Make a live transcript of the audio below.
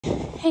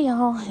Hey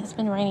y'all, it's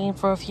been raining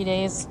for a few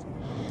days.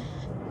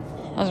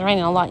 It was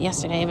raining a lot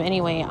yesterday, but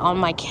anyway, on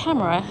my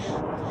camera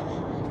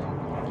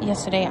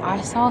yesterday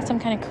I saw some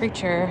kind of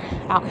creature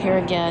out here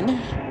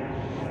again.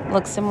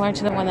 Looks similar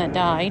to the one that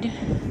died.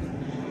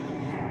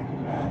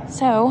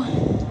 So,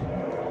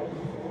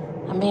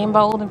 I'm being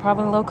bold and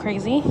probably a little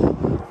crazy.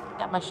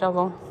 Got my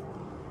shovel.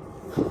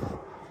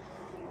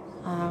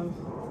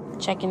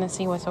 Checking to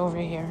see what's over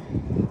here.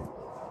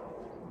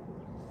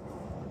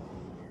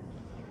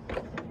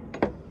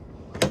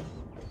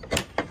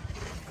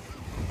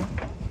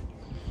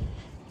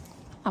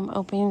 I'm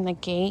opening the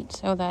gate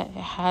so that it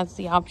has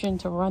the option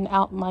to run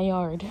out my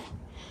yard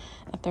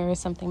if there is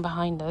something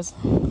behind us.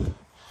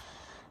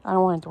 I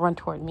don't want it to run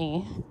toward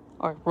me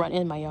or run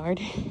in my yard.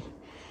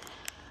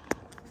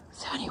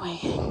 So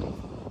anyway,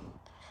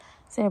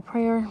 say a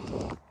prayer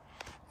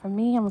for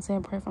me. I'm gonna say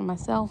a prayer for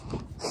myself.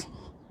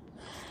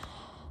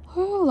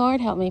 Oh, Lord,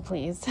 help me,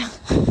 please.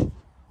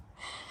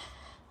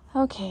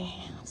 Okay,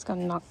 I'm just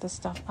gonna knock this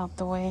stuff out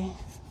the way.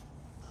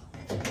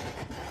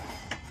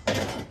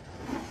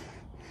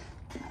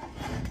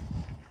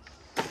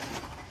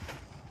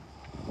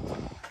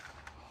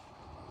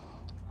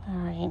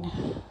 Alright.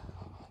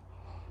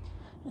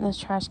 And this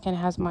trash can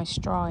has my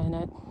straw in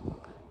it.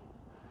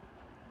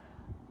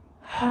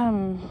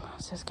 I'm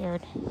so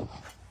scared.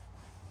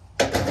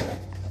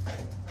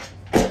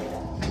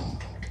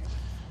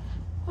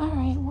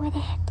 Alright, where the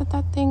heck did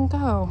that thing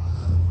go?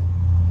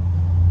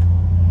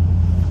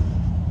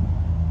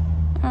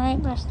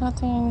 Alright, there's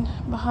nothing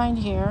behind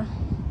here.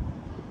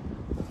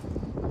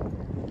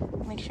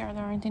 Make sure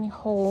there aren't any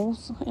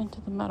holes into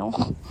the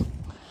metal.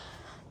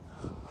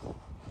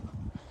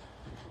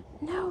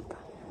 Nope.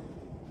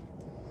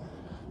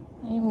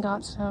 I even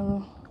got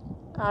some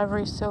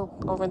ivory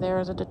soap over there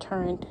as a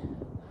deterrent.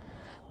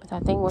 But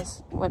that thing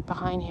went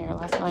behind here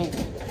last night.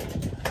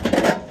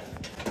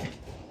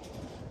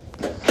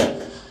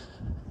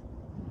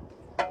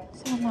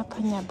 So I'm not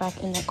putting that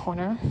back in that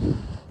corner.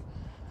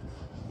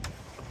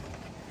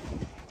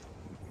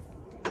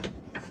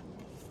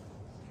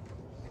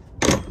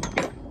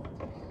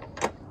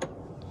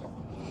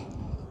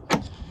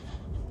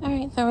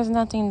 Alright, there was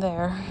nothing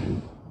there.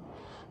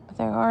 But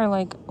there are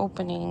like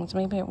openings.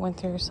 Maybe it went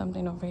through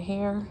something over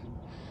here.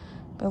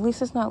 But at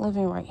least it's not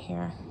living right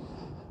here.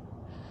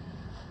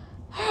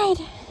 Alright.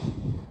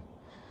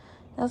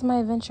 That was my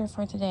adventure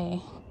for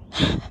today.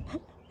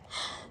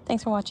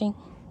 Thanks for watching.